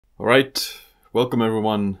All right, welcome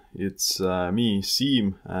everyone. It's me,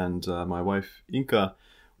 Siim, and my wife, Inka.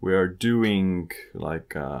 We are doing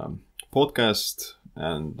like a podcast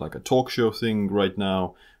and like a talk show thing right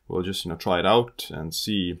now. We'll just, try it out and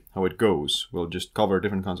see how it goes. We'll just cover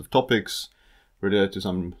different kinds of topics related to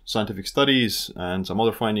some scientific studies and some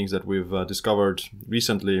other findings that we've discovered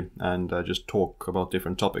recently, and just talk about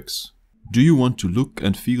different topics. Do you want to look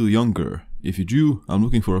and feel younger? If you do, I'm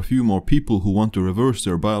looking for a few more people who want to reverse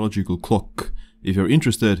their biological clock. If you're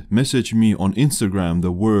interested, message me on Instagram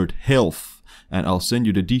the word health and I'll send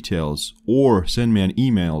you the details, or send me an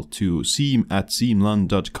email to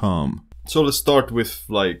siim@siimland.com. So let's start with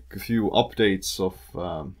like a few updates of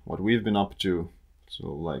what we've been up to.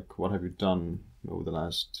 So like, what have you done over the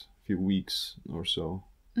last few weeks or so?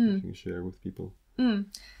 You can share with people.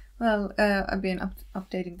 Well, I've been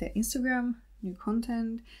updating the Instagram, new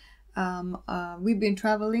content. We've been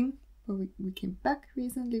traveling, but we came back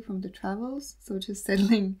recently from the travels, so just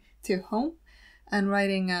settling to home and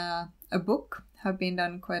writing a book. Have been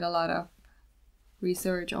done quite a lot of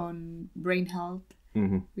research on brain health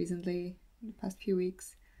recently, in the past few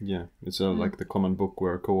weeks. Yeah, it's like the common book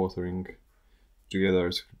we're co-authoring together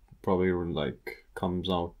is probably like comes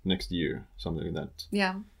out next year, something like that.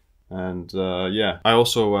 Yeah. And I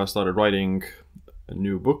also started writing a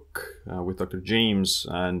new book with Dr. James,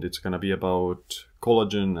 and it's going to be about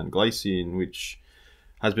collagen and glycine, which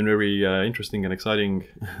has been very interesting and exciting.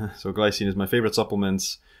 So glycine is my favorite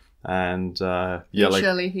supplement, and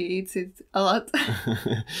usually he eats it a lot.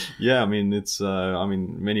 Yeah, I mean it's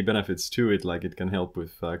many benefits to it. Like it can help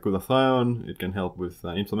with glutathione, it can help with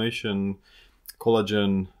inflammation,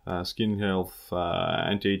 collagen, skin health,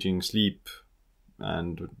 anti-aging, sleep,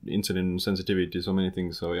 and insulin sensitivity, so many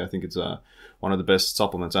things. So yeah, I think it's one of the best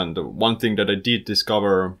supplements. And one thing that I did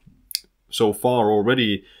discover so far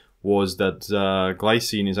already was that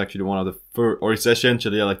glycine is actually one of the first, or it's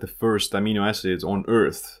essentially like the first amino acids on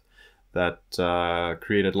Earth that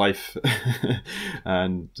created life.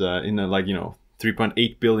 And in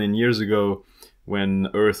 3.8 billion years ago, when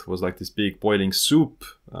Earth was like this big boiling soup,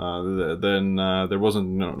 then there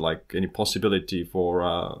wasn't like any possibility for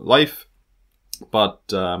life. But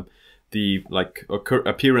the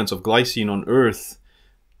appearance of glycine on Earth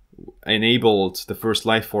enabled the first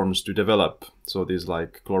life forms to develop. So these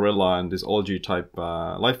like chlorella and these algae type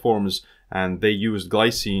life forms, and they used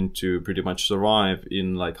glycine to pretty much survive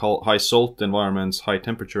in like high salt environments, high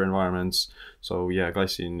temperature environments. So yeah,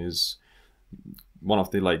 glycine is one of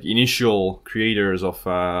the like initial creators of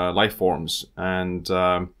life forms. And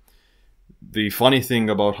the funny thing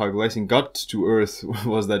about how glycine got to Earth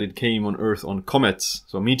was that it came on Earth on comets,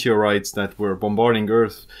 so meteorites that were bombarding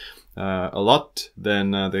Earth a lot. Then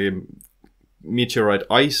the meteorite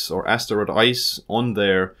ice or asteroid ice on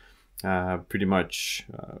there, pretty much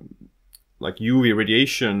like UV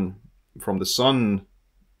radiation from the sun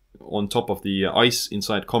on top of the ice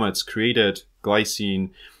inside comets created glycine,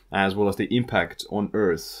 as well as the impact on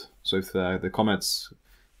Earth. So if the comets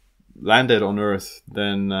landed on Earth,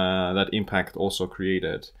 then that impact also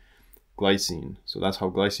created glycine. So that's how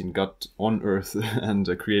glycine got on Earth and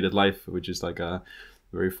created life, which is like a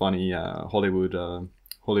very funny Hollywood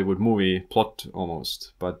movie plot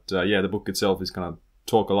almost. But the book itself is gonna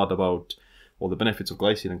talk a lot about all the benefits of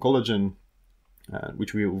glycine and collagen,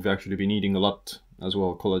 which we've actually been eating a lot as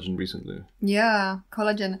well, collagen recently. Yeah,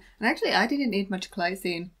 collagen. And actually, I didn't eat much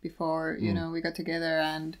glycine before, we got together,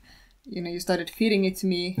 and you started feeding it to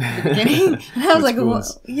me at the beginning. And I was like, what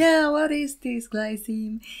is this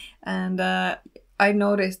glycine? And I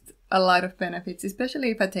noticed a lot of benefits, especially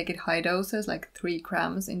if I take it high doses, like 3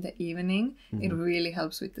 grams in the evening. It really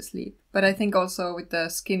helps with the sleep. But I think also with the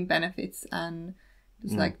skin benefits and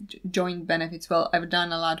just like joint benefits. Well, I've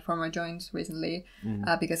done a lot for my joints recently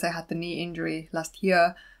because I had the knee injury last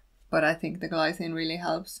year. But I think the glycine really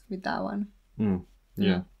helps with that one.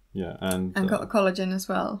 Yeah, and collagen as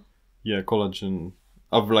well. Yeah, collagen.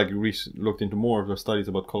 I've like looked into more of the studies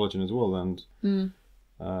about collagen as well, and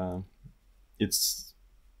it's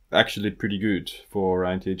actually pretty good for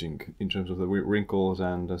anti-aging in terms of the wrinkles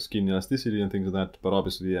and skin elasticity and things like that. But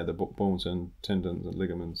obviously, the bones and tendons and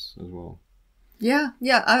ligaments as well. Yeah.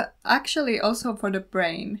 Actually, also for the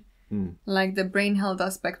brain. Like the brain health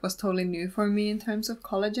aspect was totally new for me in terms of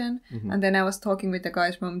collagen. And then I was talking with the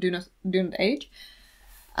guys from Do Not Age.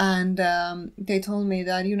 And they told me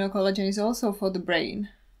that, collagen is also for the brain.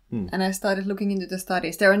 And I started looking into the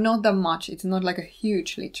studies. There are not that much. It's not like a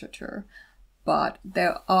huge literature. But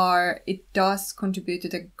it does contribute to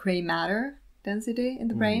the gray matter density in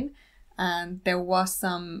the brain. And there was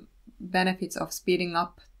some benefits of speeding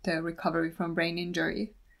up the recovery from brain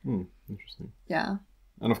injury. Interesting. Yeah.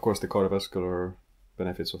 And of course the cardiovascular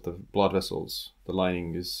benefits of the blood vessels. The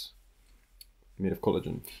lining is made of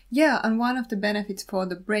collagen. Yeah, and one of the benefits for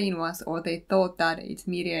the brain was, or they thought that it's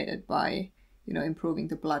mediated by, improving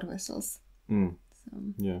the blood vessels. Mm. So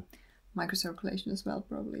yeah. Microcirculation as well,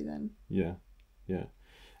 probably then. Yeah, yeah.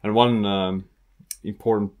 And one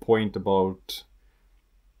important point about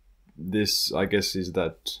this, I guess, is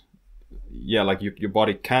that, like your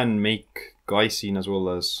body can make glycine as well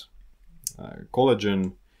as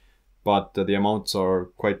collagen, but the amounts are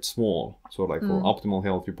quite small. So like for optimal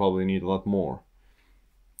health, you probably need a lot more.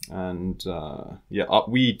 And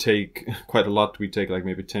we take quite a lot. We take like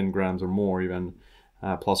maybe 10 grams or more even.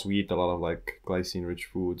 Plus we eat a lot of like glycine-rich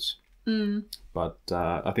foods. But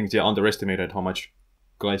I think they underestimated how much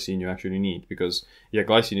glycine you actually need, because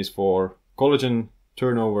glycine is for collagen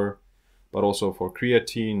turnover, but also for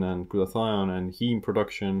creatine and glutathione and heme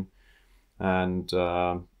production. And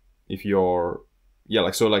if you're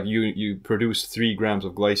you produce 3 grams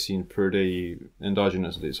of glycine per day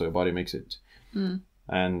endogenously, so your body makes it.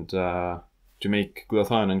 And to make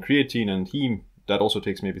glutathione and creatine and heme, that also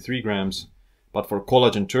takes maybe 3 grams. But for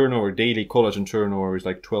collagen turnover, daily collagen turnover is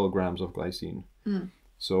like 12 grams of glycine.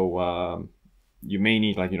 So you may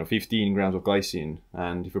need 15 grams of glycine.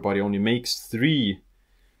 And if your body only makes 3,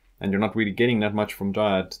 and you're not really getting that much from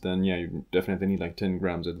diet, then you definitely need like 10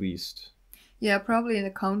 grams at least. Yeah, probably in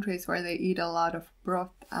the countries where they eat a lot of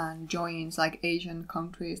broth and joints, like Asian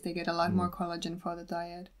countries, they get a lot more collagen for the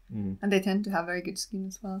diet. And they tend to have very good skin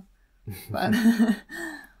as well. But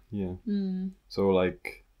yeah. So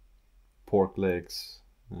like pork legs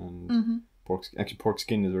and pork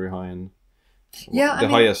skin is very high in the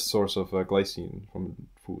highest source of glycine from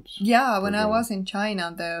foods. Yeah, when I was in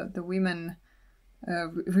China, the women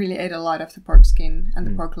really ate a lot of the pork skin and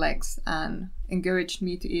the pork legs, and encouraged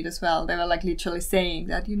me to eat as well. They were like literally saying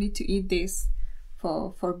that you need to eat this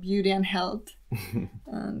for beauty and health.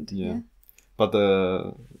 And but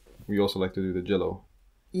we also like to do the jello.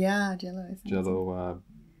 Yeah, jello is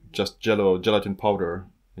just gelatin powder,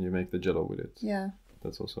 and you make the jello with it. Yeah,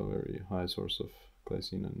 that's also a very high source of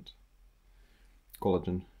glycine and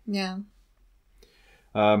collagen. Yeah.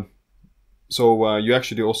 So you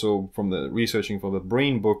actually also, from the researching for the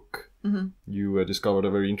brain book, you discovered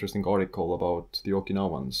a very interesting article about the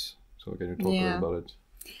Okinawans. So can you talk a little about it?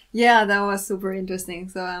 Yeah, that was super interesting.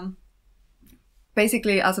 So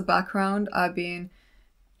basically, as a background, I've been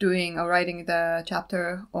writing the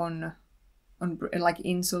chapter on like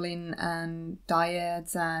insulin and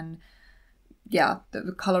diets and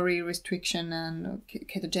the calorie restriction and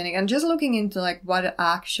ketogenic, and just looking into like what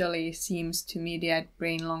actually seems to mediate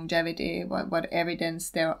brain longevity, what evidence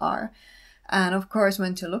there are. And of course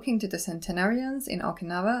went to look into the centenarians in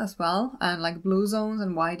Okinawa as well, and like blue zones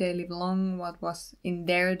and why they live long, what was in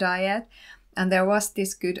their diet. And there was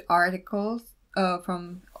this good article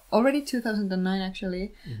from already 2009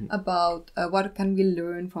 actually, about what can we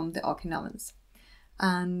learn from the Okinawans.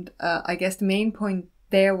 And I guess the main point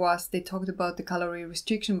there was they talked about the calorie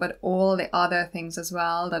restriction, but all the other things as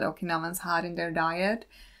well that Okinawans had in their diet,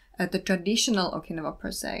 the traditional Okinawa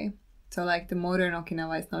per se. So like the modern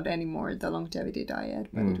Okinawa is not anymore the longevity diet,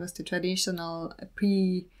 but it was the traditional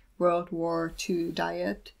pre-World War II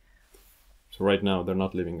diet. So right now they're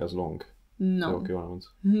not living as long. No. The Okinawans.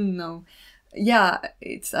 No. Yeah,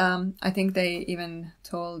 it's I think they even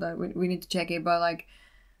told that we need to check it, but like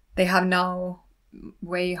they have now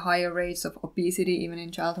way higher rates of obesity, even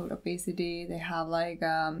in childhood obesity. They have like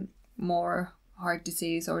more heart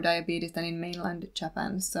disease or diabetes than in mainland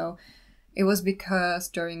Japan. So it was because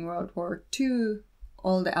during World War II,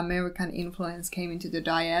 all the American influence came into the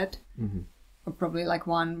diet. Or probably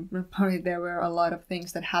there were a lot of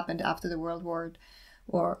things that happened after the World War,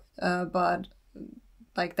 but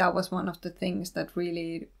like that was one of the things that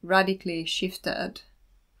really radically shifted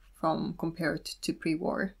from compared to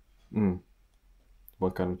pre-war.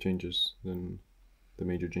 What kind of changes then? The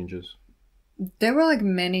major changes? There were like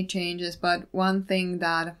many changes, but one thing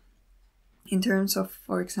that in terms of,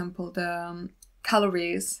 for example, the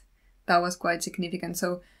calories, that was quite significant.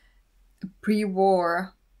 So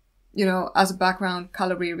pre-war, as a background,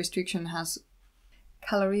 calorie restriction has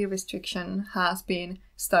been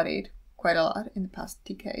studied quite a lot in the past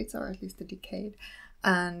decades, or at least a decade,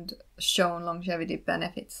 and shown longevity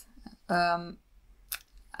benefits.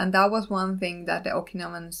 And that was one thing that the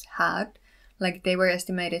Okinawans had. Like they were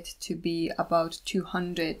estimated to be about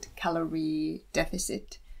 200 calorie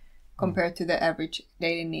deficit compared to the average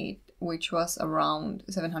daily need, which was around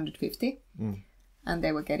 750. And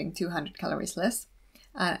they were getting 200 calories less.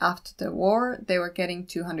 And after the war, they were getting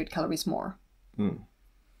 200 calories more.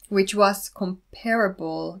 which was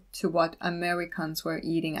comparable to what Americans were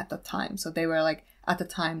eating at the time. So they were like, at the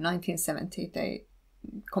time, 1970, they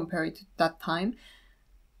compare it to that time,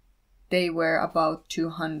 they were about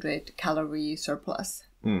 200 calorie surplus.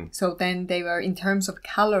 So then they were, in terms of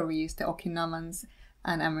calories, the Okinawans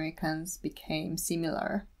and Americans became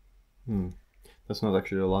similar. That's not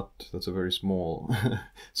actually a lot. That's a very small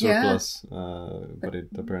surplus, but it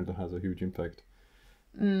apparently has a huge impact.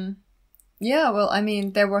 Yeah, well, I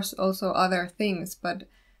mean, there was also other things, but,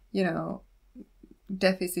 you know,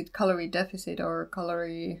 calorie deficit or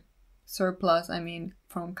calorie surplus, I mean,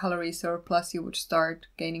 from calorie surplus, you would start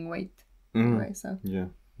gaining weight anyway, so. Yeah,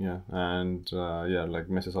 and like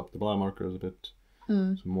messes up the biomarkers a bit.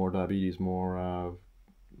 So more diabetes, more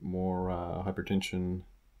hypertension,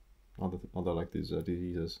 other like these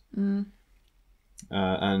diseases. And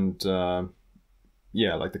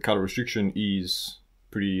like the calorie restriction is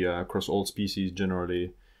pretty across all species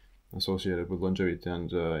generally associated with longevity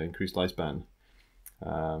and increased lifespan.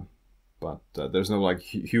 But there's no like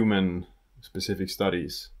human specific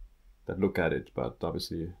studies that look at it, but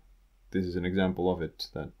obviously this is an example of it,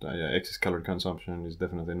 that excess calorie consumption is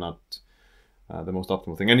definitely not the most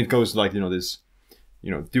optimal thing. And it goes like,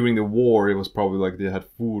 during the war, it was probably like they had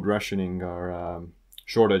food rationing or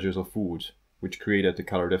shortages of food, which created the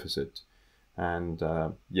calorie deficit. And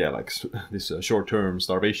this short-term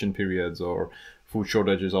starvation periods or food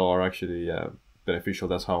shortages are actually beneficial.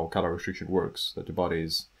 That's how calorie restriction works, that the body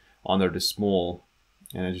is under this small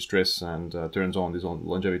energy stress and turns on these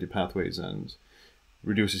longevity pathways and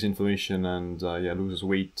reduces inflammation and loses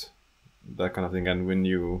weight, that kind of thing. And when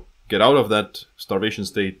you get out of that starvation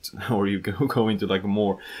state, or you go into like a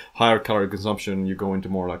more higher calorie consumption, you go into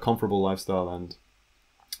more like comfortable lifestyle and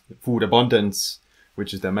food abundance,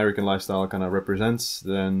 which is the American lifestyle kind of represents,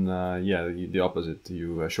 then the opposite.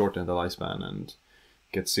 You shorten the lifespan and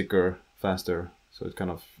get sicker faster. So it's kind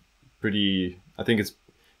of I think it's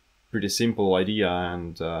pretty simple idea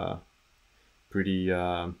and pretty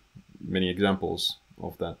many examples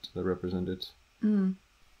of that represent it.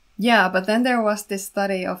 Yeah, but then there was this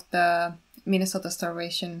study of the Minnesota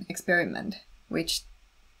starvation experiment, which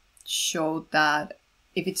showed that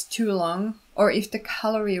if it's too long, or if the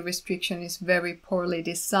calorie restriction is very poorly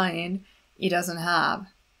designed, it doesn't have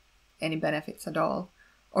any benefits at all.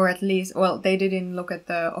 Or at least, well, they didn't look at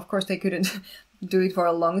of course they couldn't do it for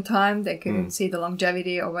a long time, they couldn't see the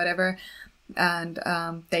longevity or whatever, and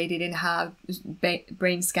they didn't have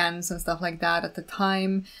brain scans and stuff like that at the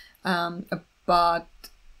time, but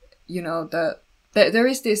there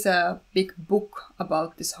is this big book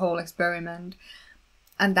about this whole experiment,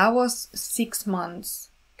 and that was 6 months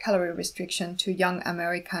calorie restriction to young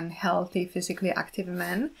American healthy physically active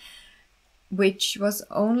men, which was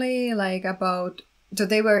only like so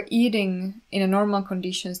they were eating in a normal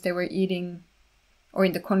conditions, they were eating, or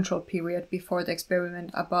in the control period before the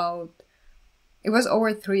experiment, it was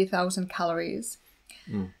over 3,000 calories.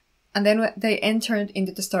 And then they entered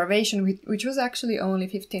into the starvation, which was actually only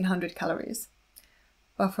 1,500 calories,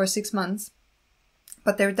 but for 6 months.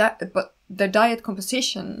 But their diet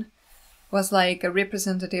composition was like a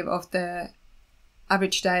representative of the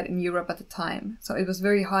average diet in Europe at the time. So it was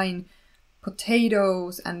very high in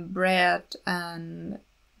potatoes and bread and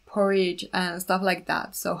porridge and stuff like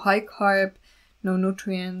that. So high carb, no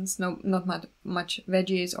nutrients, not much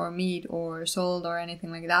veggies or meat or salt or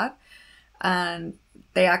anything like that. And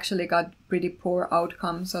they actually got pretty poor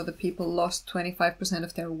outcomes. So the people lost 25%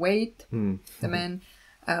 of their weight, the men,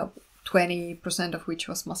 20% of which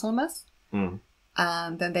was muscle mass.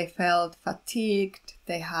 And then they felt fatigued,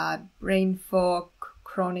 they had brain fog,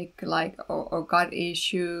 chronic or gut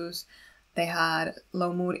issues, they had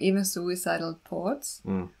low mood, even suicidal thoughts.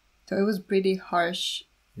 So it was pretty harsh,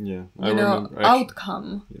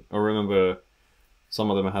 outcome. I remember some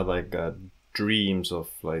of them had like dreams of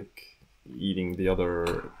like eating the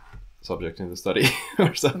other subject in the study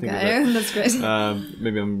or something. Okay, like that's great.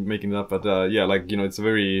 Maybe I'm making it up, but it's a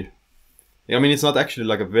very... I mean, it's not actually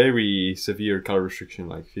like a very severe calorie restriction,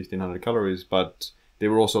 like 1,500 calories, but they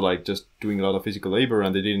were also like just doing a lot of physical labor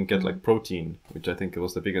and they didn't get like protein, which I think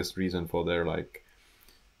was the biggest reason for their like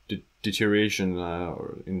deterioration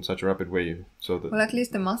in such a rapid way. So that, well, at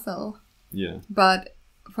least the muscle. Yeah. But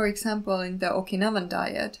for example, in the Okinawan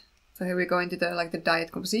diet, so here we go into the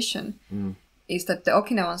diet composition, is that the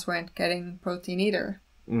Okinawans weren't getting protein either,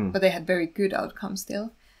 but they had very good outcomes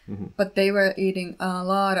still. But they were eating a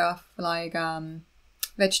lot of like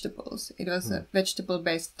vegetables. It was a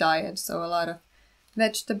vegetable-based diet, so a lot of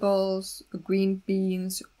vegetables, green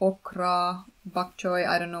beans, okra, bok choy.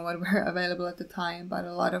 I don't know what were available at the time, but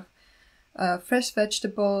a lot of fresh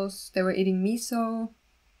vegetables. They were eating miso,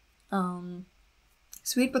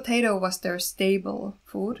 sweet potato was their staple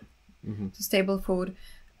food. Mm-hmm. So staple food,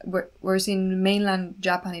 whereas in mainland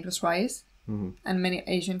Japan it was rice, Mm-hmm. and many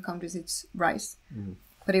Asian countries it's rice. Mm-hmm.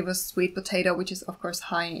 But it was sweet potato, which is of course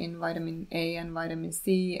high in vitamin A and vitamin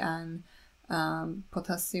C and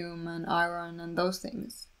potassium and iron and those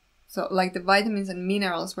things. So like the vitamins and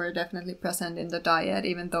minerals were definitely present in the diet,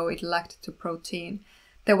 even though it lacked to protein.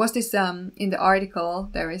 There was this, in the article,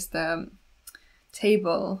 there is the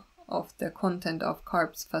table of the content of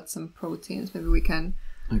carbs, fats and proteins. Maybe I can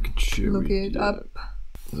share look it up.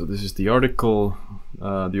 So this is the article,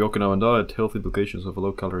 the Okinawan diet, health implications of a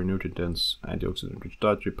low-calorie, nutrient-dense, antioxidant-rich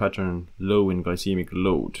dietary pattern, low in glycemic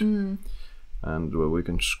load. And we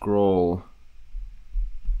can scroll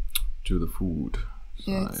to the food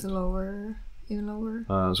Yeah, side. it's lower, even lower.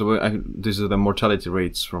 This is the mortality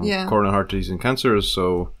rates from coronary heart disease and cancer.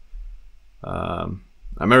 So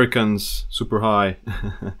Americans super high,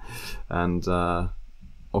 and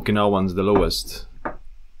Okinawans the lowest.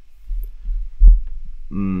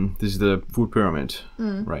 This is the food pyramid,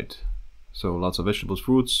 right? So lots of vegetables,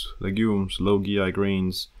 fruits, legumes, low GI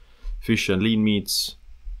grains, fish and lean meats,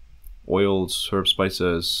 oils, herb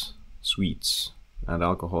spices, sweets, and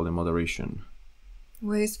alcohol in moderation.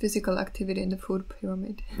 Where is physical activity in the food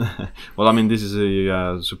pyramid? Well, I mean, this is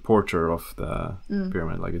a supporter of the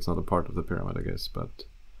pyramid. Like, it's not a part of the pyramid, I guess, but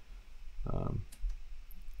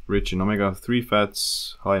rich in omega-3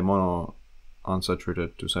 fats, high mono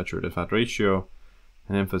unsaturated to saturated fat ratio,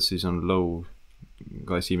 and emphasis on low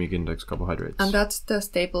glycemic index carbohydrates. And that's the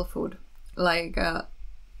staple food. Like,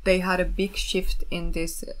 they had a big shift in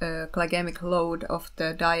this glycemic load of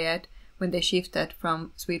the diet when they shifted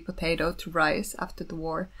from sweet potato to rice after the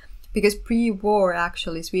war. Because pre-war,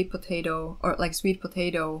 actually, sweet potato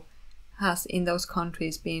has in those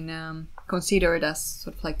countries been considered as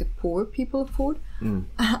sort of like the poor people food.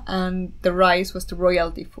 And the rice was the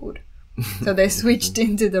royalty food. So they switched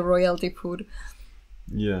into the royalty food.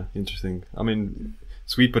 Yeah, interesting. I mean,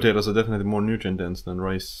 sweet potatoes are definitely more nutrient dense than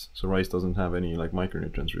rice. So rice doesn't have any like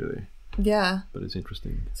micronutrients really. Yeah. But it's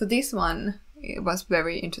interesting. So this one, it was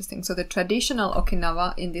very interesting. So the traditional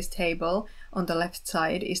Okinawa in this table on the left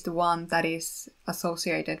side is the one that is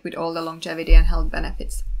associated with all the longevity and health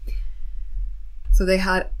benefits. So they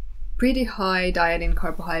had pretty high diet in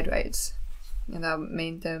carbohydrates. And that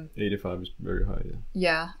made them 85 is very high, yeah.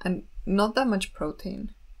 Yeah, and not that much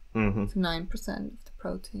protein. Mm-hmm. It's 9% of the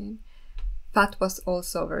protein. Fat was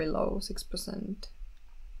also very low, 6%.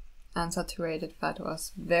 And saturated fat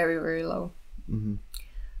was very, very low. Mm-hmm.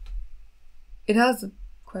 It has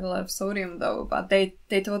quite a lot of sodium though, but they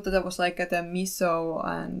thought that was like at the miso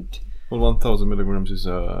and... Well, 1000 milligrams is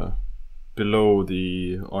below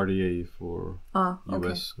the RDA for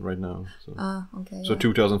US right now. So, okay. So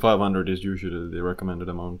 2500 is usually the recommended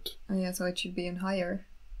amount. Oh, yeah, so it should be in higher.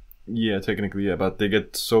 Yeah, technically, yeah, but they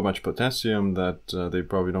get so much potassium that they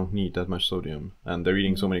probably don't need that much sodium. And they're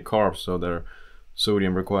eating so many carbs, so their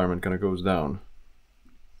sodium requirement kind of goes down.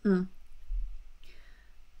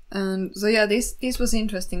 And so yeah, this was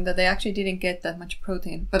interesting that they actually didn't get that much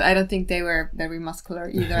protein, but I don't think they were very muscular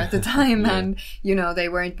either at the time. And you know, they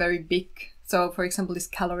weren't very big. So for example, this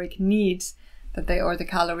caloric needs that the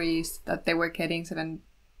calories that they were getting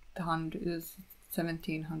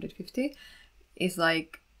 1750 is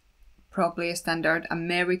like probably a standard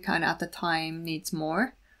American at the time needs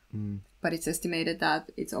more, but it's estimated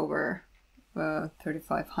that it's over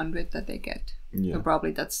 3500 that they get. So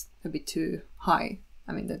probably that's a bit too high.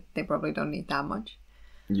 I mean, that they probably don't need that much.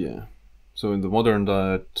 Yeah. So in the modern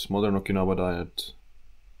diet, modern Okinawa diet,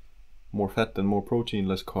 more fat and more protein,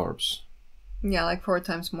 less carbs. Yeah, like 4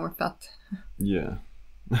 times more fat. Yeah.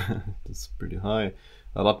 That's pretty high.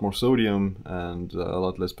 A lot more sodium and a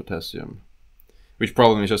lot less potassium. Which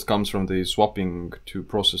probably just comes from the swapping to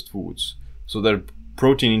processed foods. So their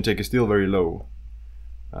protein intake is still very low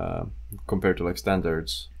compared to like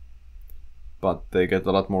standards. But they get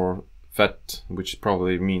a lot more fat, which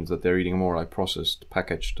probably means that they're eating more like processed,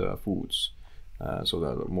 packaged foods. So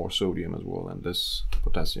there's more sodium as well and less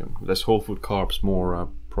potassium. Less whole food carbs, more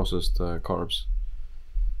processed carbs.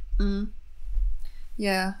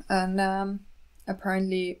 Yeah, and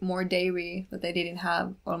apparently more dairy that they didn't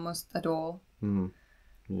have almost at all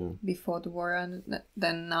before the war, and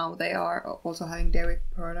then now they are also having dairy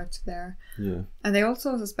products there. Yeah, and they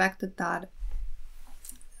also suspected that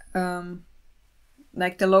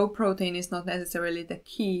like the low protein is not necessarily the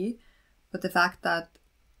key, but the fact that,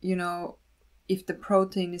 you know, if the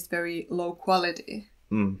protein is very low quality,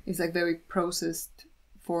 it's like very processed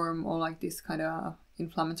form or like this kind of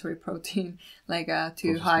inflammatory protein, like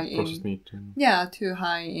too Processed, high processed in meat. too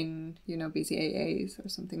high in BCAAs or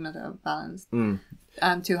something not balanced, Mm.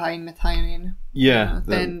 and too high in methionine. Yeah.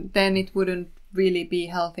 Then it wouldn't really be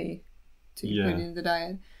healthy to Yeah. put in the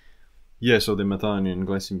diet. Yeah, so the methionine and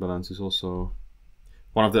glycine balance is also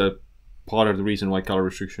one of the part of the reason why calorie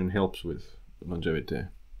restriction helps with longevity.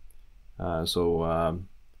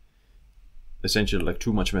 Essentially, like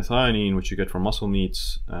too much methionine, which you get from muscle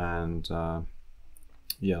meats, and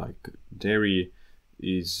like dairy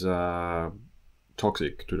is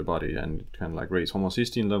toxic to the body, and it can like raise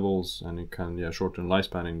homocysteine levels, and it can shorten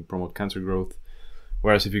lifespan and promote cancer growth.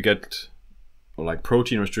 Whereas if you get like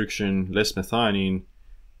protein restriction, less methionine,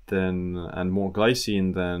 then and more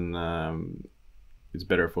glycine, then it's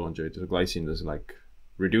better for longevity. So glycine does like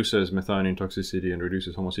reduces methionine toxicity and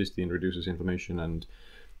reduces homocysteine, reduces inflammation, and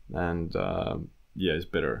it's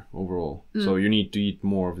better overall. So you need to eat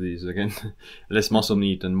more of these again, less muscle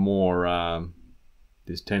meat and more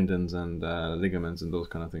these tendons and ligaments and those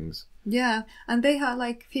kind of things. Yeah, and they have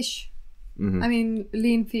like fish. Mm-hmm. I mean,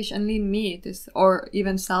 lean fish and lean meat or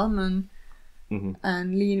even salmon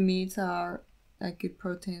and lean meats are like good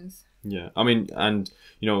proteins. Yeah, I mean, and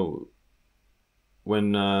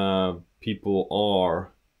when people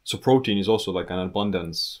are so protein is also like an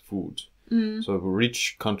abundance food. So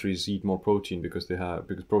rich countries eat more protein because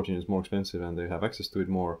protein is more expensive and they have access to it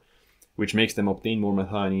more, which makes them obtain more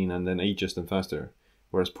methionine and then ages them faster.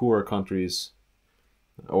 Whereas poorer countries,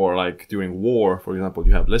 or like during war, for example,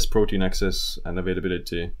 you have less protein access and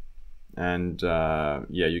availability, and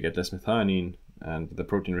you get less methionine, and the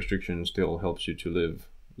protein restriction still helps you to live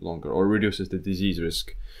longer or reduces the disease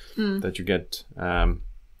risk that you get. I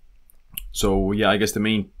guess the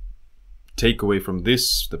main takeaway from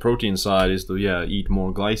this, the protein side, is to eat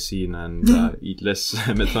more glycine and eat less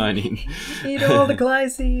methionine. Eat all the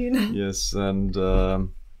glycine. Yes, and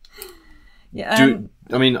yeah.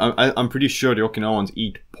 I'm pretty sure the Okinawans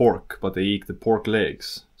eat pork, but they eat the pork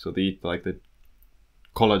legs. So they eat like the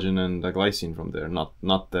collagen and the glycine from there,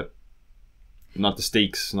 not the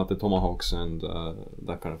steaks, not the tomahawks and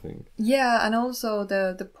that kind of thing. Yeah, and also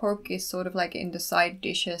the pork is sort of like in the side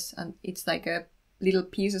dishes, and it's like a little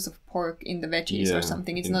pieces of pork in the veggies or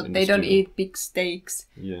something. It's not. They don't eat big steaks.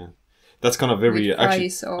 Yeah, that's kind of very with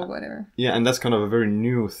fries or whatever. Yeah, and that's kind of a very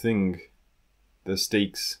new thing, the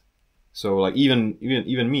steaks. So like even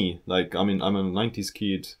me, like I'm a 90s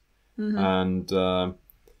kid, and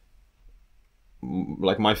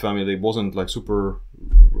like my family wasn't like super.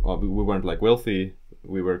 We weren't like wealthy.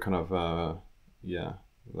 We were kind of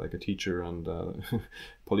like a teacher and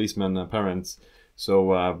policeman parents.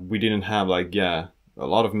 So we didn't have like a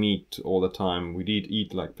lot of meat all the time. We did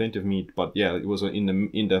eat like plenty of meat, but it was in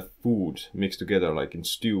the food mixed together, like in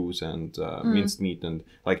stews and minced meat and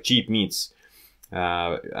like cheap meats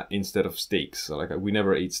instead of steaks. So, like we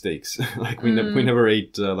never ate steaks. Like we never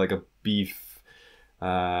ate like a beef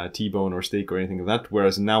T-bone or steak or anything like that.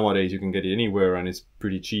 Whereas nowadays you can get it anywhere and it's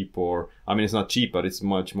pretty cheap. Or I mean, it's not cheap, but it's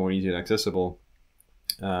much more easy and accessible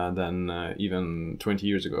than even 20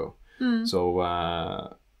 years ago. So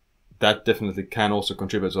that definitely can also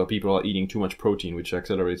contribute. So people are eating too much protein, which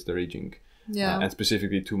accelerates their aging. Yeah. And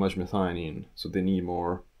specifically too much methionine. So they need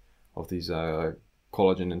more of these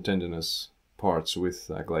collagen and tendinous parts with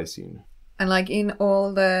glycine. And like in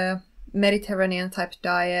all the Mediterranean type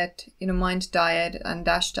diet, Mind diet and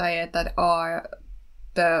DASH diet that are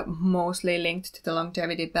the mostly linked to the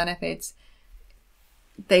longevity benefits,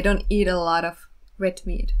 they don't eat a lot of red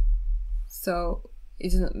meat. So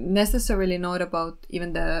it's necessarily not about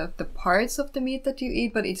even the parts of the meat that you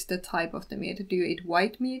eat, but it's the type of the meat. Do you eat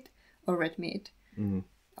white meat or red meat?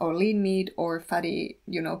 Or lean meat or fatty,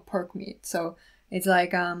 pork meat? So it's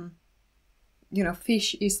like,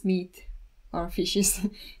 fish is meat, or fish is,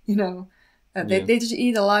 they just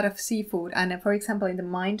eat a lot of seafood. And for example, in the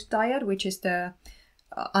Mind diet, which is the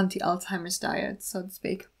anti-Alzheimer's diet, so to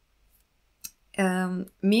speak,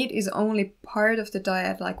 meat is only part of the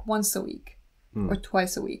diet like once a week. Or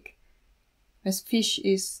twice a week, whereas fish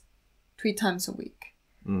is 3 times a week.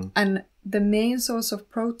 And the main source of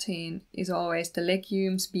protein is always the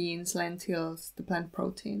legumes, beans, lentils, the plant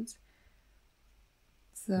proteins.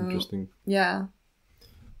 So interesting. Yeah.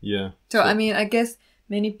 So I mean, I guess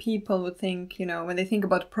many people would think, when they think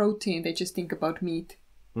about protein, they just think about meat.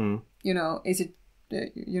 Is it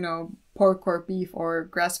pork or beef or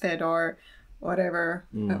grass-fed or whatever,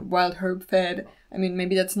 wild herb fed. I mean,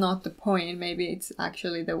 maybe that's not the point. Maybe it's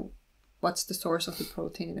actually what's the source of the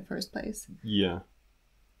protein in the first place. Yeah.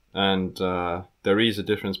 And there is a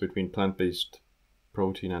difference between plant-based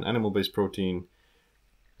protein and animal-based protein.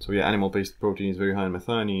 So yeah, animal-based protein is very high in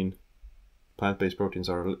methionine. Plant-based proteins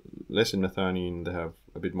are less in methionine. They have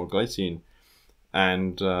a bit more glycine,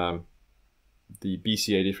 and the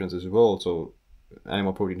BCA difference as well. So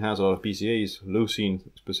animal protein has a lot of BCAs. Leucine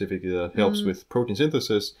specifically that helps with protein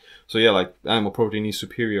synthesis. So yeah, like animal protein is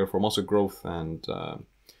superior for muscle growth and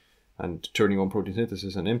turning on protein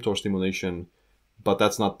synthesis and mTOR stimulation, but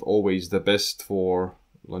that's not always the best for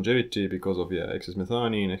longevity because of excess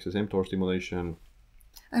methionine, excess mTOR stimulation,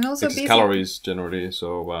 and also excess calories generally.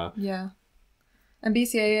 So yeah, and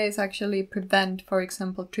BCAAs actually prevent, for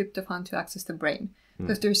example, tryptophan to access the brain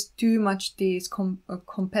because there's too much these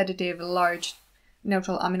competitive large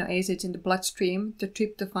neutral amino acids in the bloodstream. The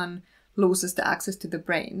tryptophan loses the access to the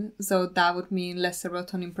brain, so that would mean less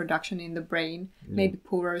serotonin production in the brain, maybe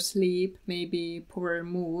poorer sleep, maybe poorer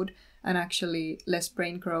mood, and actually less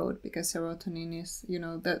brain growth because serotonin is,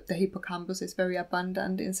 the hippocampus is very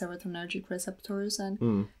abundant in serotonergic receptors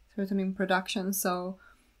and serotonin production. So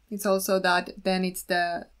it's also that then it's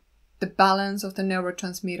the balance of the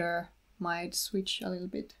neurotransmitter might switch a little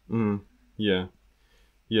bit.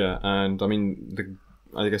 Yeah, and I mean,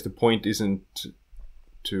 I guess the point isn't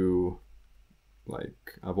to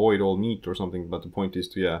like avoid all meat or something, but the point is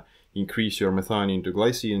to increase your methionine to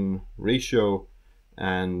glycine ratio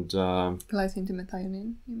and glycine to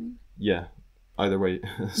methionine, you mean? Yeah, either way.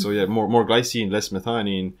 So more glycine, less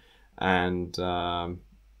methionine, and I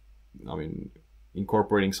mean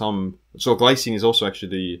incorporating some. So glycine is also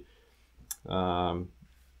actually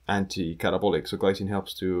anti-catabolic. So glycine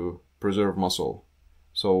helps to preserve muscle.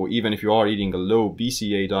 So even if you are eating a low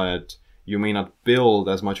BCA diet, you may not build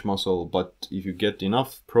as much muscle, but if you get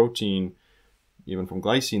enough protein, even from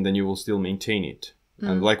glycine, then you will still maintain it.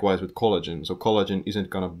 And likewise with collagen. So collagen isn't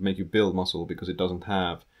going to make you build muscle because it doesn't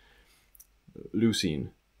have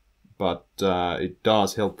leucine, but it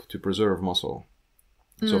does help to preserve muscle.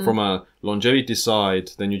 So from a longevity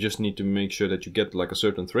side, then you just need to make sure that you get like a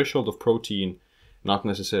certain threshold of protein, not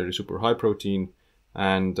necessarily super high protein.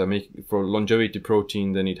 And for longevity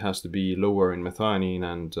protein, then it has to be lower in methionine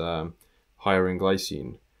and higher in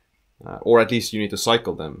glycine. Or at least you need to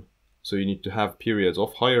cycle them. So you need to have periods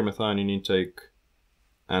of higher methionine intake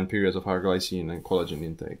and periods of higher glycine and collagen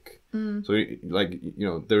intake. So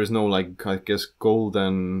there is no I guess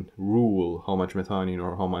golden rule how much methionine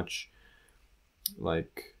or how much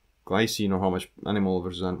glycine or how much animal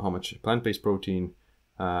versus how much plant-based protein.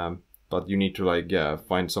 But you need to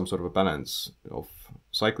find some sort of a balance of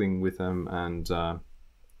cycling with them and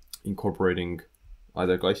incorporating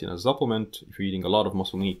either glycine as a supplement if you're eating a lot of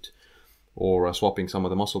muscle meat, or swapping some of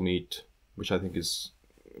the muscle meat, which I think is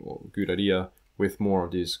a good idea, with more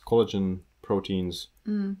of these collagen proteins.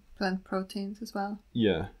 Plant proteins as well.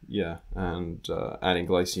 Yeah, and adding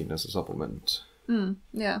glycine as a supplement.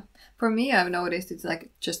 Yeah. For me, I've noticed it's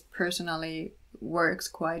just personally works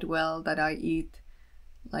quite well that I eat,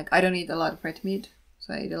 I don't eat a lot of red meat,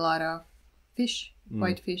 so I eat a lot of fish,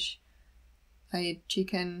 white fish. I eat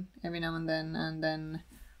chicken every now and then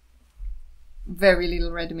very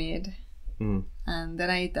little red meat. And then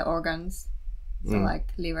I eat the organs, so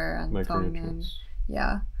liver and tongue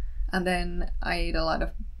and then I eat a lot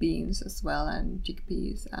of beans as well, and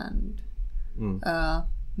chickpeas and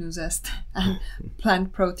nuzest and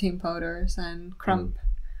plant protein powders and crump.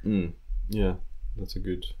 Yeah, that's a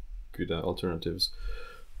good alternatives.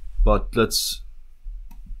 But let's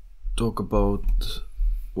talk about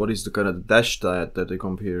what is the kind of DASH diet that they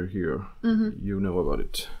compare here. You know about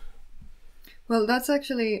it. Well, that's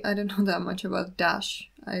actually, I don't know that much about DASH.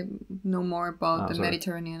 I know more about the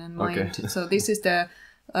Mediterranean and Mind. Okay. So this is the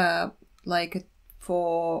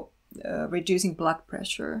for reducing blood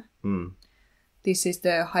pressure. This is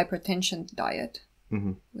the hypertension diet,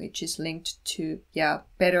 which is linked to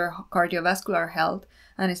better cardiovascular health,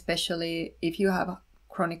 and especially if you have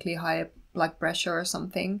chronically high blood pressure or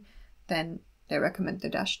something, then they recommend the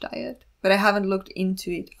DASH diet. But I haven't looked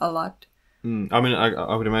into it a lot. I mean,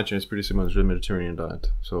 I would imagine it's pretty similar to the Mediterranean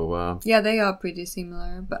diet. So they are pretty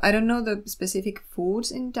similar, but I don't know the specific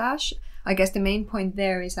foods in DASH. I guess the main point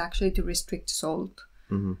there is actually to restrict salt.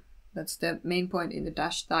 That's the main point in the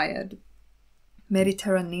DASH diet.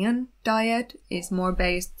 Mediterranean diet is more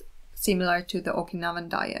based similar to the Okinawan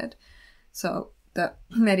diet. So the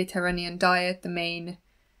Mediterranean diet, the main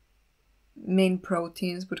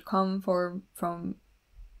proteins would come from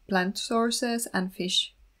plant sources and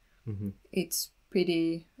fish. It's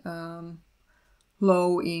pretty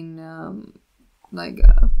low in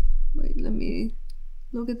wait, let me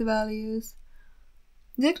look at the values.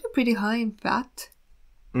 It's actually pretty high in fat.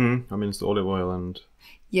 I mean, it's the olive oil and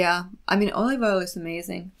Yeah, I mean, olive oil is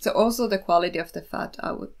amazing. So also the quality of the fat,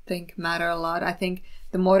 I would think, matter a lot. I think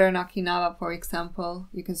the modern Okinawa, for example,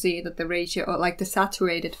 you can see that the ratio, or like the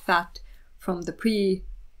saturated fat from the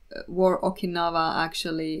pre-war Okinawa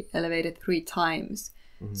actually elevated 3 times.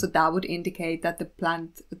 So that would indicate that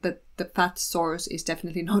the fat source is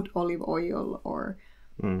definitely not olive oil or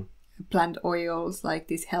plant oils like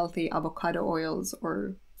these healthy avocado oils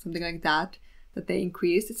or something like that they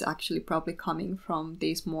increased. It's actually probably coming from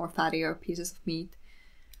these more fattier pieces of meat.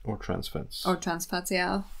 Or trans fats. Or trans fats,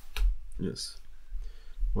 yeah. Yes.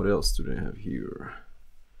 What else do they have here?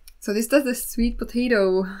 So this does the sweet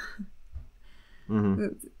potato.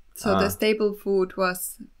 So the staple food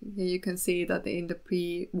was, you can see that in the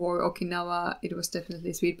pre-war Okinawa, it was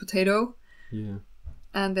definitely sweet potato. Yeah.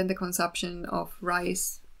 And then the consumption of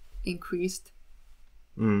rice increased.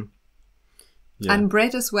 Yeah. And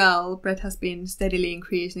bread as well. Bread has been steadily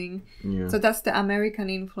increasing. Yeah. So that's the American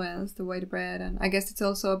influence, the white bread. And I guess it's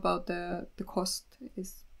also about the cost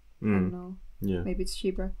is, I don't know, maybe it's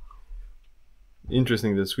cheaper.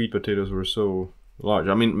 Interesting that sweet potatoes were so large.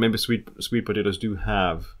 I mean, maybe sweet potatoes do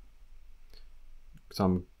have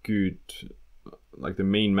some good, like the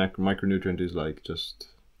main micronutrient is like just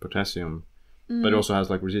potassium, but it also has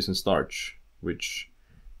like resistant starch, which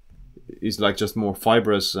is like just more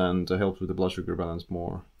fibrous and helps with the blood sugar balance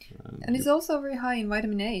more. And it's also very high in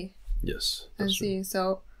vitamin A. Yes. And C,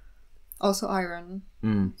 so also iron.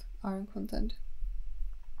 Iron content.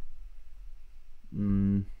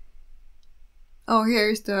 Oh,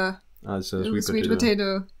 here's the sweet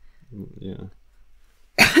potato. Yeah.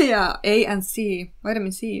 Yeah, A and C,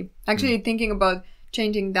 vitamin C. Actually, thinking about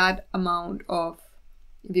changing that amount of,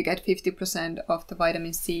 if you get 50% of the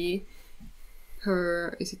vitamin C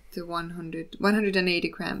per, is it the 180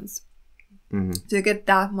 grams? So you get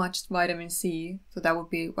that much vitamin C, so that would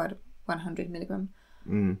be what, 100 milligram.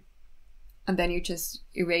 And then you just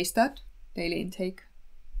erase that daily intake,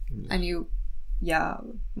 and you,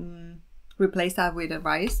 replace that with a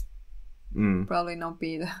rice. Probably not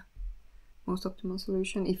be the most optimal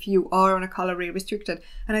solution if you are on a calorie restricted.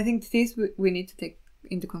 And I think this we need to take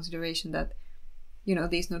into consideration that, you know,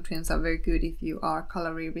 these nutrients are very good if you are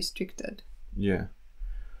calorie restricted. Yeah.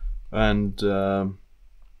 And the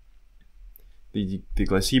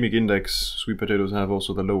glycemic index, sweet potatoes have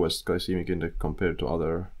also the lowest glycemic index compared to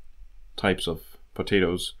other types of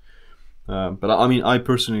potatoes. But I mean, I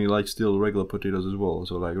personally like still regular potatoes as well.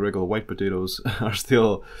 So like regular white potatoes are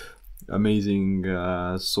still amazing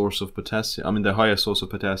source of potassium. I mean, the highest source of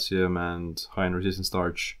potassium and high in resistant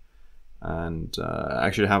starch, and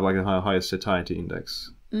actually have like the highest satiety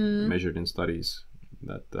index measured in studies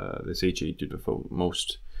that the satiate the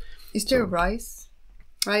most. Is there rice?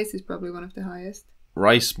 Rice is probably one of the highest.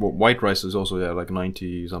 Rice, white rice is also like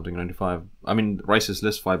 90 something, 95. I mean, rice is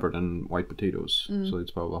less fiber than white potatoes, so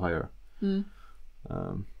it's probably higher.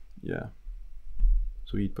 Yeah.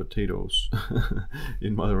 So eat potatoes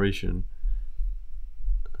in moderation.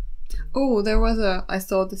 Oh, I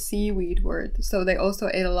saw the seaweed word. So they also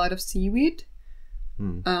ate a lot of seaweed.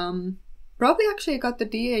 Probably actually got the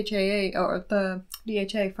DHA or the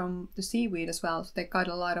DHA from the seaweed as well. So they got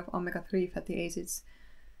a lot of omega-3 fatty acids.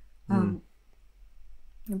 And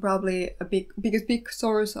probably a big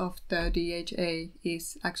source of the DHA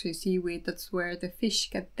is actually seaweed. That's where the fish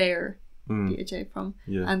get their DHA from.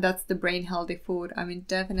 Yeah. And that's the brain healthy food. I mean,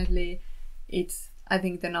 definitely it's, I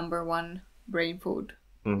think, the number one brain food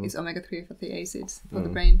is omega-3 fatty acids for the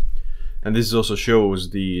brain. And this also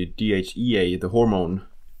shows the DHEA, the hormone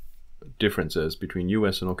differences between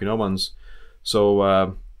US and Okinawans.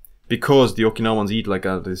 So because the Okinawans eat like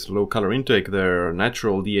this low calorie intake, their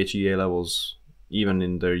natural DHEA levels, even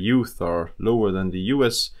in their youth, are lower than the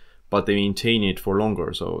US, but they maintain it for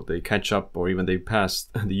longer. So they catch up, or even they pass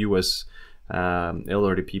the US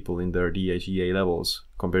elderly people in their DHEA levels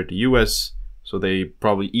compared to US. So they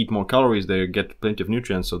probably eat more calories, they get plenty of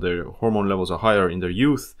nutrients, so their hormone levels are higher in their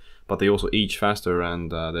youth, but they also age faster,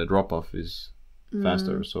 and their drop-off is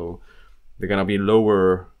faster. So they're gonna be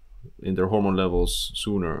lower in their hormone levels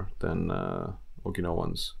sooner than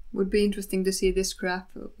Okinawans. Would be interesting to see this graph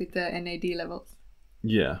with the NAD levels.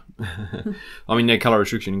 Yeah. I mean, calorie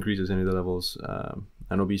restriction increases NAD levels,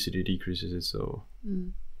 and obesity decreases it, so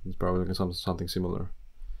it's probably like something similar.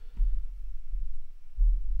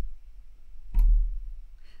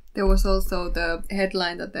 There was also the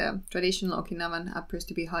headline that the traditional Okinawan appears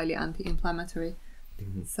to be highly anti-inflammatory.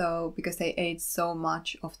 So, because they ate so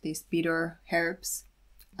much of these bitter herbs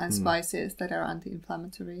and spices that are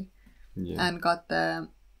anti-inflammatory, and got the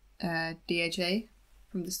DHA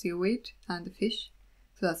from the seaweed and the fish.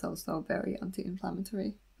 So that's also very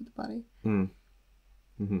anti-inflammatory for the body.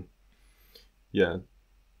 Mm-hmm. Yeah.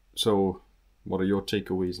 So, what are your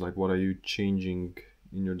takeaways? Like, what are you changing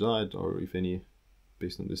in your diet, or if any,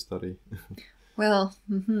 based on this study? Well,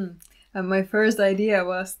 my first idea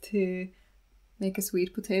was to make a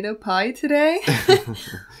sweet potato pie today.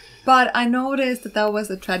 But I noticed that that was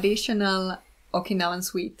a traditional Okinawan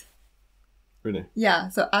sweet. Really? Yeah,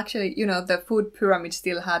 so actually, you know, the food pyramid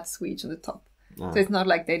still had sweets on the top. So it's not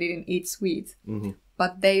like they didn't eat sweets. Mm-hmm.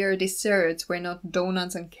 But their desserts were not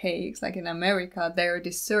donuts and cakes like in America. Their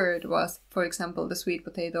dessert was, for example, the sweet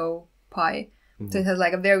potato pie. Mm-hmm. So it has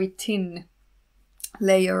like a very thin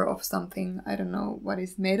layer of something. I don't know what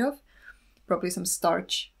it's made of. Probably some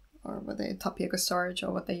starch, or what they tapioca starch,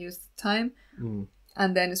 or what they used at the time. Mm.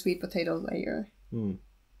 And then a sweet potato layer. Mm.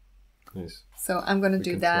 Nice. So I'm gonna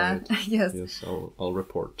do that. Yes. Yes, I'll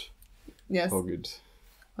report. Yes. Oh, good.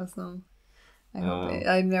 Awesome. I hope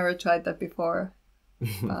I've never tried that before.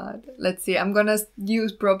 But let's see. I'm gonna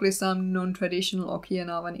use probably some non-traditional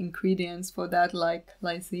Okinawan ingredients for that, like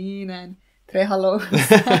glycine and trehalose,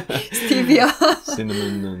 stevia,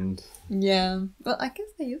 cinnamon, and yeah. Well, I guess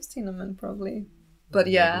they use cinnamon probably, but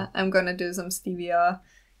yeah, I'm gonna do some stevia,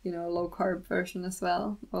 you know, low carb version as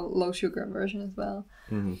well, or low sugar version as well.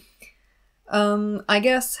 Mm-hmm. I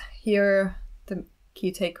guess here the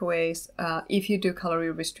key takeaways, if you do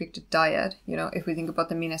calorie restricted diet, you know, if we think about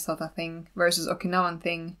the Minnesota thing versus Okinawan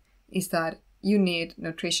thing, is that you need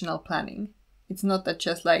nutritional planning. It's not that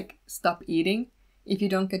just like stop eating. If you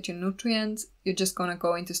don't get your nutrients, you're just gonna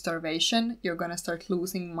go into starvation. You're gonna start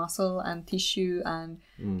losing muscle and tissue and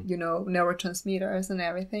you know, neurotransmitters and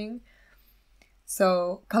everything.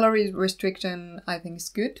 So calorie restriction, I think, is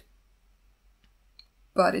good,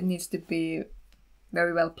 but it needs to be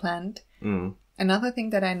very well planned. Another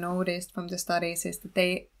thing that I noticed from the studies is that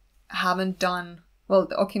they haven't done, well,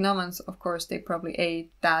 the Okinawans, of course, they probably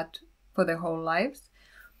ate that for their whole lives.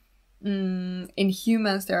 In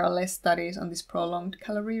humans, there are less studies on this prolonged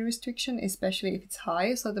calorie restriction, especially if it's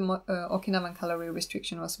high. So the Okinawan calorie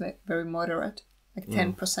restriction was very moderate, like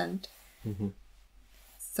 10%. Mm-hmm.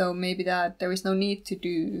 So maybe that there is no need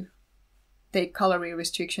to take calorie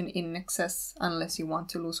restriction in excess unless you want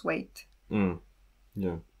to lose weight.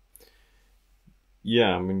 Yeah.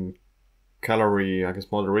 Yeah, I mean, calorie, I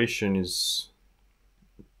guess moderation is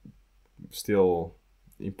still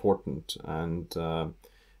important, and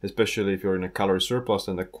especially if you're in a calorie surplus,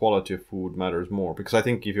 then the quality of food matters more. Because I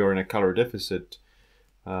think if you're in a calorie deficit,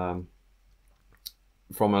 from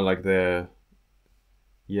the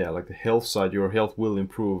health side, your health will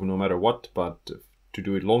improve no matter what. But to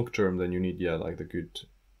do it long term, then you need the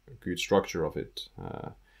good structure of it.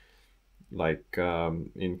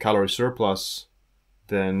 In calorie surplus,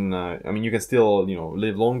 then I mean, you can still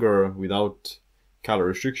live longer without calorie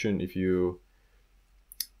restriction if you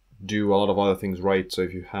do a lot of other things right. So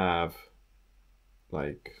if you have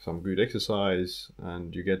like some good exercise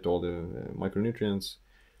and you get all the micronutrients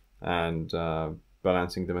and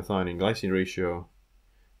balancing the methionine glycine ratio,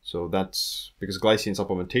 so that's because glycine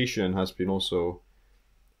supplementation has been also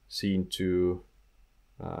seen to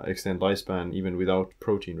extend lifespan even without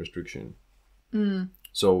protein restriction.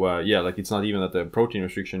 So it's not even that the protein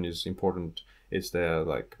restriction is important, it's the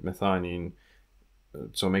methionine.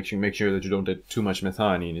 So make sure that you don't get too much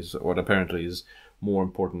methionine is what apparently is more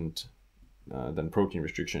important than protein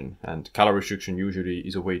restriction. And calorie restriction usually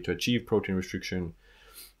is a way to achieve protein restriction.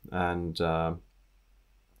 And but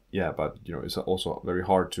it's also very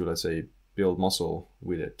hard to, let's say, build muscle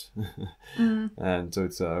with it. And so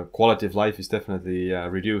it's quality of life is definitely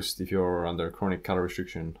reduced if you're under chronic calorie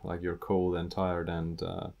restriction, like you're cold and tired and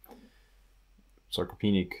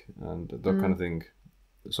sarcopenic and that kind of thing.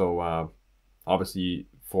 So obviously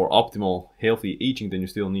for optimal healthy aging, then you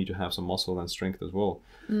still need to have some muscle and strength as well.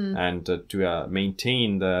 And to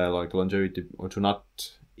maintain the longevity, or to not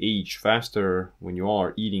age faster when you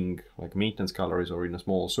are eating like maintenance calories or in a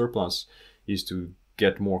small surplus, is to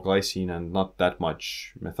get more glycine and not that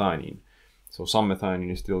much methionine. So some methionine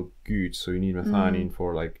is still good, so you need methionine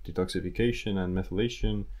for like detoxification and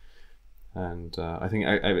methylation. And I think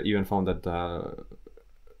I even found that low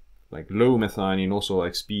methionine also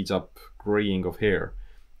speeds up graying of hair.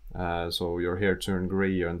 So your hair turn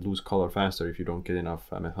gray and lose color faster if you don't get enough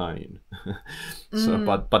methionine. So,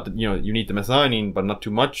 but you need the methionine, but not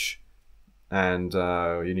too much, and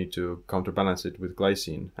you need to counterbalance it with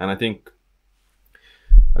glycine. And I think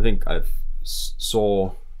I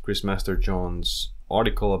saw Chris Masterjohn's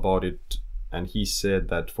article about it, and he said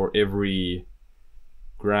that for every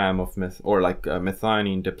gram of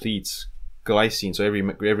methionine depletes glycine. So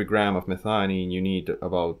every gram of methionine, you need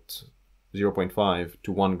about 0.5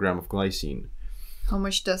 to 1 gram of glycine. How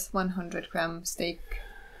much does 100 gram steak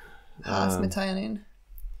has methionine?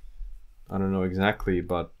 I don't know exactly,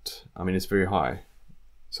 but I mean it's very high.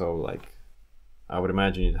 So like, I would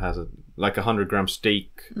imagine it has like 100-gram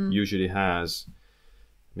steak usually has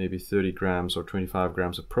maybe 30 grams or 25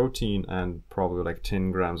 grams of protein, and probably like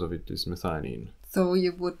 10 grams of it is methionine. So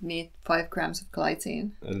you would need 5 grams of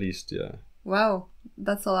glycine. At least, yeah. Wow,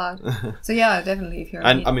 that's a lot. So yeah, definitely if you're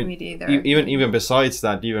a meat eater. Even besides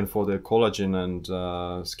that, even for the collagen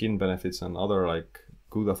and skin benefits and other like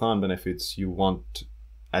glutathione benefits, you want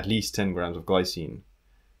at least 10 grams of glycine.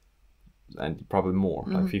 And probably more,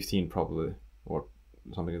 like 15 probably, or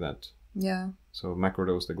something like that. Yeah. So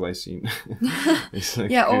macrodose the glycine.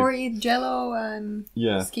 Like yeah, good. Or eat jello and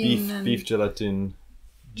skin beef gelatin,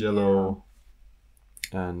 jello,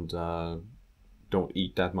 and don't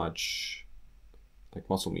eat that much like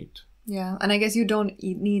muscle meat. Yeah, and I guess you don't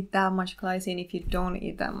need that much glycine if you don't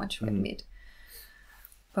eat that much red meat.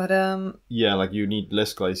 But yeah, like you need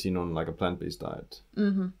less glycine on like a plant-based diet.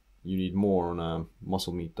 Mm-hmm. You need more on a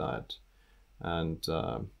muscle meat diet, and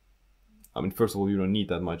I mean, first of all, you don't need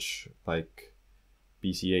that much like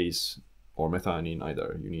BCAAs or methionine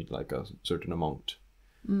either. You need like a certain amount.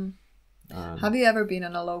 Have you ever been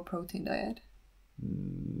on a low protein diet?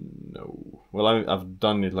 No. Well, I've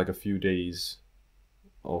done it like a few days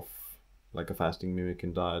of like a fasting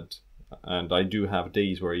mimicking diet, and I do have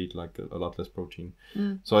days where I eat like a lot less protein.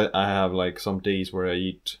 So I have like some days where I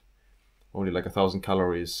eat only like 1,000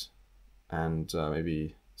 calories and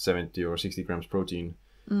maybe 70 or 60 grams protein.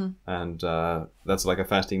 And that's like a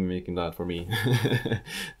fasting mimicking diet for me.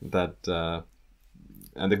 That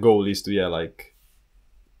and the goal is to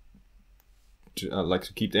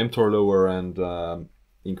to keep the mTOR lower and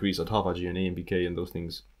increase autophagy and AMPK and those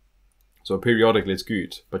things. So periodically it's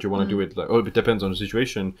good, but you want to do it like, it depends on the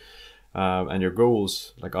situation and your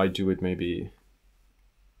goals. Like I do it maybe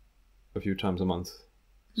a few times a month,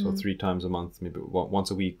 so 3 times a month, maybe once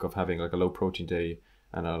a week of having like a low protein day.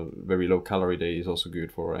 And a very low calorie day is also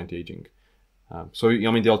good for anti-aging. So,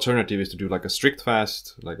 I mean, the alternative is to do like a strict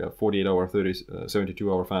fast, like a 48-hour,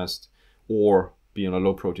 72-hour fast, or be on a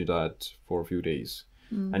low protein diet for a few days.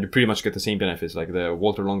 And you pretty much get the same benefits. Like the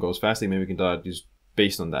Walter Longo's fasting mimicking diet is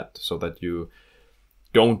based on that, so that you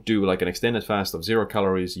don't do like an extended fast of 0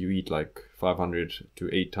 calories. You eat like 500 to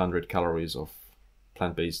 800 calories of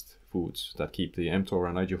plant-based foods that keep the mTOR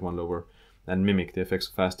and IGF-1 lower and mimic the effects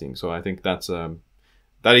of fasting. So I think that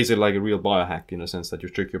is like a real biohack in a sense that you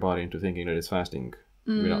trick your body into thinking that it's fasting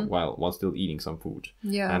while still eating some food.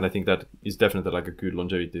 Yeah. And I think that is definitely like a good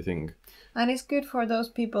longevity thing. And it's good for those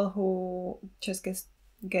people who just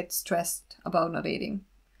get stressed about not eating.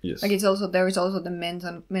 Yes. Like there is also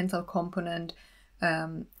the mental component.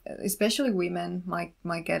 Especially women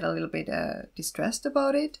might get a little bit distressed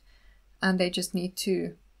about it, and they just need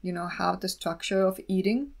to have the structure of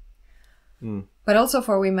eating. But also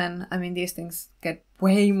for women, I mean, these things get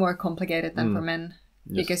way more complicated than for men.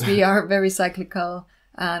 Yes. Because we are very cyclical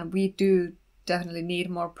and we do definitely need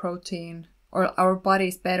more protein, or our body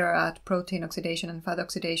is better at protein oxidation and fat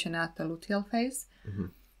oxidation at the luteal phase.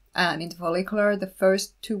 And in the follicular, the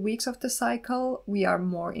first 2 weeks of the cycle, we are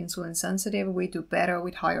more insulin sensitive. We do better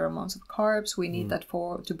with higher amounts of carbs. We need that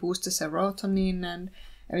to boost the serotonin and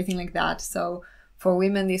everything like that. So for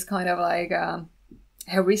women, these kind of like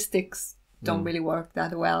heuristics don't really work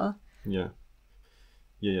that well. Yeah,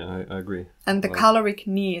 I agree. And the caloric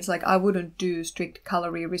needs, like I wouldn't do strict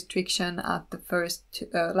calorie restriction at the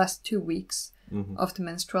last 2 weeks of the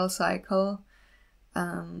menstrual cycle.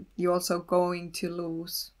 You're also going to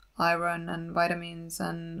lose iron and vitamins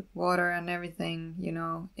and water and everything,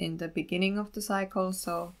 in the beginning of the cycle.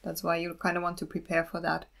 So that's why you kind of want to prepare for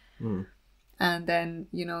that. And then,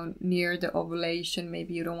 near the ovulation,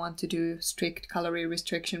 maybe you don't want to do strict calorie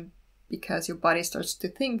restriction, because your body starts to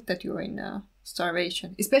think that you're in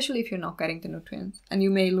starvation, especially if you're not getting the nutrients. And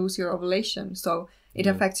you may lose your ovulation, so it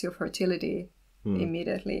affects your fertility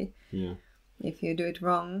immediately if you do it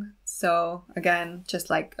wrong. So again,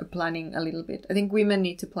 just like planning a little bit. I think women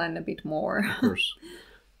need to plan a bit more. Of course.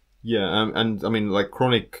 Yeah, and I mean, like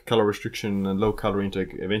chronic calorie restriction and low calorie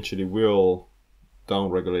intake eventually will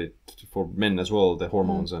downregulate for men as well, the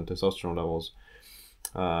hormones and testosterone levels.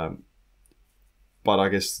 But I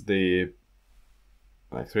guess the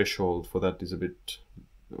threshold for that is a bit,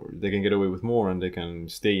 they can get away with more and they can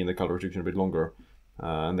stay in the calorie restriction a bit longer,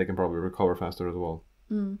 and they can probably recover faster as well.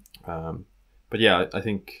 But yeah, I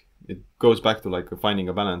think it goes back to like finding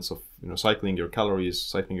a balance of cycling your calories,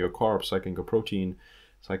 cycling your carbs, cycling your protein,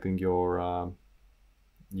 cycling your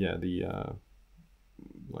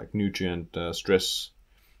like nutrient stress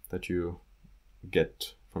that you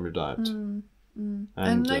get from your diet.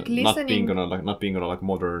 And like listening, not being on a like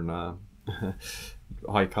modern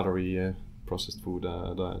high calorie processed food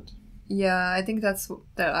diet. Yeah, I think that's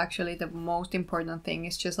actually the most important thing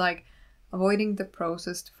is just like avoiding the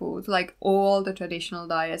processed food, like all the traditional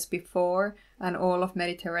diets before and all of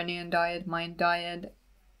Mediterranean diet, mind diet,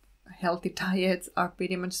 healthy diets are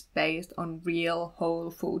pretty much based on real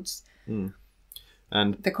whole foods.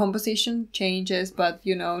 And the composition changes, but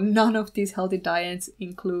you know, none of these healthy diets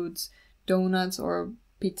includes donuts or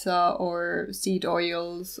pizza or seed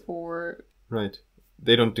oils or right.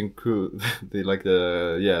 They don't include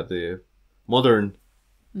the modern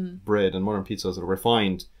bread and modern pizzas are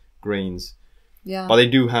refined grains. Yeah. But they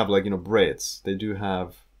do have like, you know, breads. They do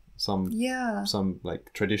have some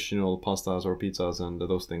like traditional pastas or pizzas and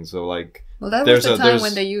those things. So like, well, that was the time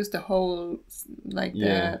when they used the whole like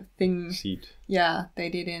the thing. Seed. Yeah, they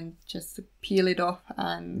didn't just peel it off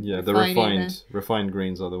and the refined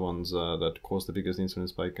grains are the ones that cause the biggest insulin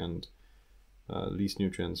spike and least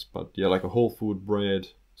nutrients. But yeah, like a whole food bread,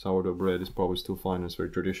 sourdough bread is probably still fine. It's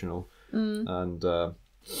very traditional. And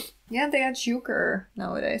yeah, they add sugar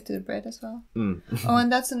nowadays to the bread as well. Oh, and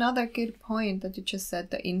that's another good point that you just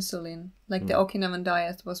said, the insulin. Like the Okinawan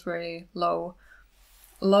diet was very low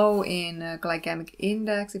in glycemic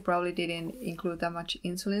index. It probably didn't include that much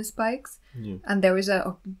insulin spikes. And there is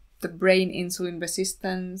the brain insulin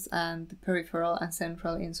resistance, and the peripheral and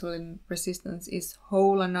central insulin resistance is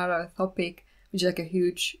whole another topic, which is like a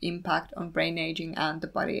huge impact on brain aging and the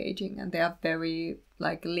body aging, and they are very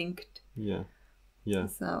like linked.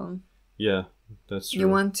 So yeah, that's true. You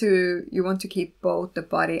want to keep both the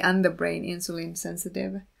body and the brain insulin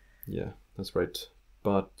sensitive. Yeah, that's right.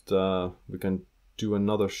 But we can do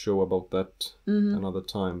another show about that another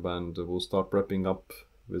time, and we'll start wrapping up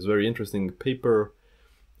with very interesting paper,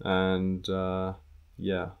 and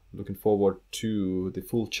looking forward to the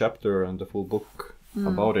full chapter and the full book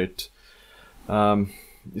about it.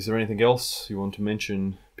 Is there anything else you want to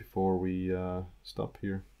mention before we stop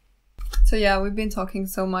here? So yeah, we've been talking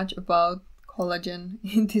so much about collagen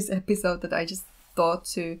in this episode that I just thought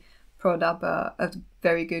to put up a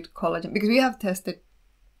very good collagen, because we have tested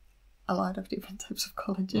a lot of different types of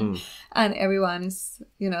collagen and everyone is,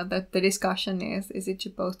 you know, that the discussion is it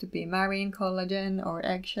supposed to be marine collagen or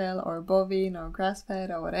eggshell or bovine or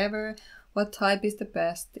grass-fed or whatever? What type is the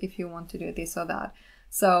best if you want to do this or that?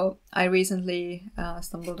 So I recently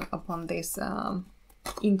stumbled upon this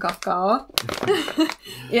Incacao.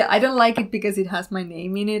 Yeah, I don't like it because it has my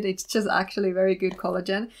name in it. It's just actually very good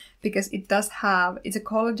collagen because it's a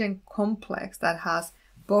collagen complex that has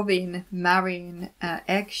bovine, marine,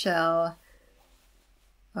 eggshell.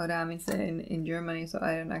 Oh damn, it's in Germany, so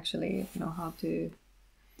I don't actually know how to.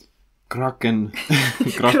 Kraken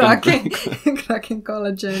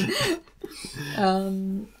collagen.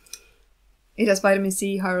 It has vitamin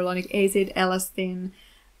C, hyaluronic acid, elastin,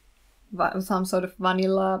 some sort of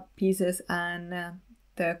vanilla pieces, and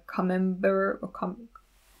the camembert,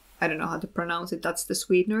 I don't know how to pronounce it, that's the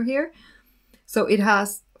sweetener here. So it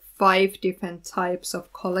has 5 different types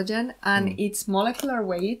of collagen, and its molecular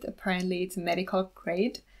weight, apparently it's medical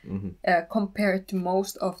grade, compared to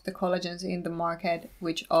most of the collagens in the market,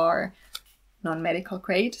 which are non-medical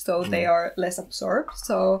grade, so they are less absorbed.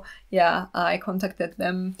 So yeah, I contacted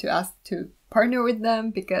them to ask to partner with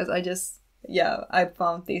them because I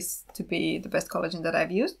found this to be the best collagen that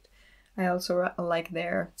I've used. I also like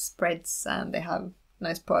their spreads, and they have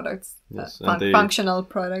nice products, functional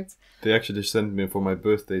products. They actually sent me for my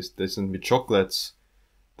birthday, they sent me chocolates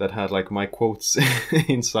that had like my quotes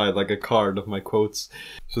inside, like a card of my quotes.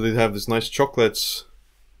 So they have these nice chocolates,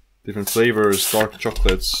 different flavors, dark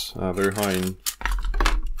chocolates, very high in.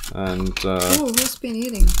 And who's been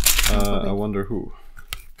eating? I wonder who.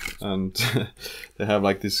 And they have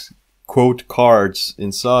like these quote cards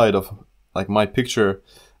inside of like my picture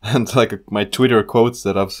and like my Twitter quotes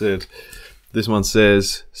that I've said. This one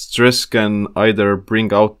says, "Stress can either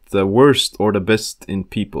bring out the worst or the best in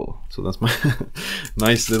people." So that's my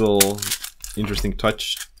nice little interesting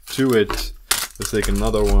touch to it. Let's take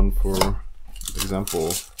another one for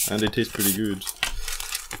example, and they taste pretty good.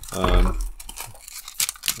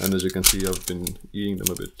 And as you can see, I've been eating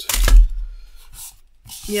them a bit.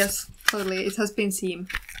 Yes, totally. It has been Siim.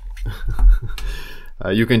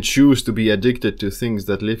 You can choose to be addicted to things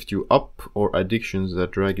that lift you up or addictions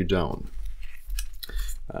that drag you down.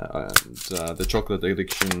 And the chocolate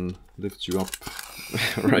addiction lifts you up,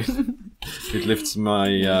 right? It lifts my,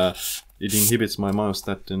 it inhibits my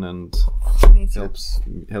myostatin and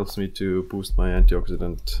helps me to boost my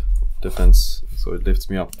antioxidant defense. So it lifts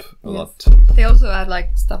me up a lot. They also add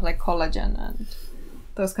like stuff like collagen and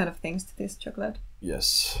those kind of things to this chocolate.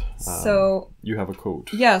 Yes. So you have a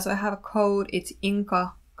code. Yeah, so I have a code. It's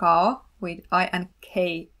Incacao with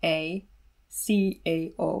Incacao.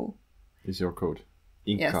 Is your code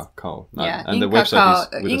Incacao? Yes. Yeah, and the Incacao,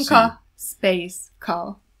 website is with Inca space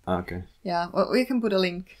cow. Okay. Yeah, well, we can put a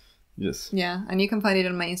link. Yes. Yeah, and you can find it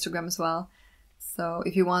on my Instagram as well. So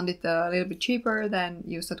if you want it a little bit cheaper, then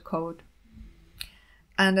use that code.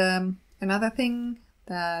 And another thing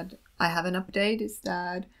that I have an update is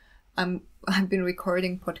that I've been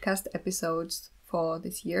recording podcast episodes for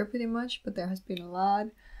this year pretty much, but there has been a lot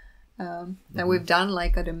that we've done,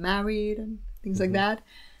 like getting married and things like that.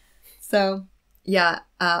 So yeah,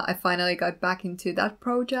 I finally got back into that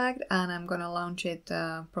project, and I'm gonna launch it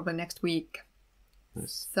probably next week.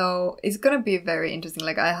 Nice. So it's gonna be very interesting.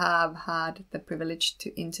 Like, I have had the privilege to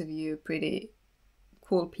interview pretty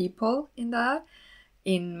cool people in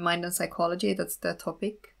mind and psychology. That's the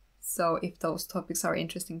topic. So if those topics are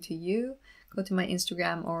interesting to you, go to my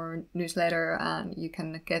Instagram or newsletter and you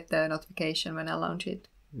can get the notification when I launch it.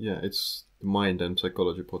 Yeah, it's the Mind and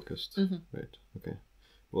Psychology podcast. Right. Okay.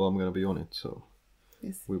 Well, I'm gonna be on it, so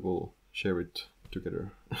yes, we will share it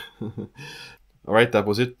together. All right, that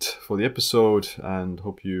was it for the episode, and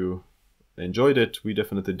hope you enjoyed it. We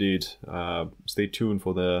definitely did. Stay tuned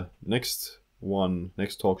for the next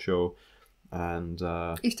talk show. And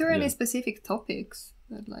if there are any specific topics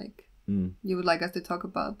that you would like us to talk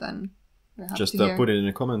about, then we're happy just to hear. put it in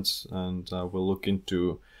the comments, and we'll look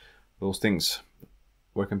into those things.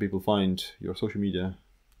 Where can people find your social media?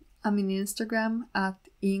 I'm in Instagram at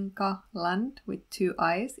Inkaland with 2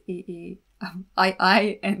 I's.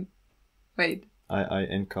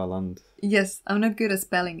 Incacao. Yes, I'm not good at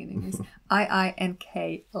spelling in English.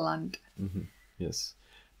 Iink land. Yes.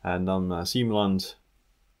 And I'm Siim.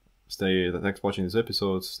 Thanks for watching this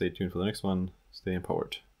episode. Stay tuned for the next one. Stay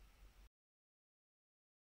empowered.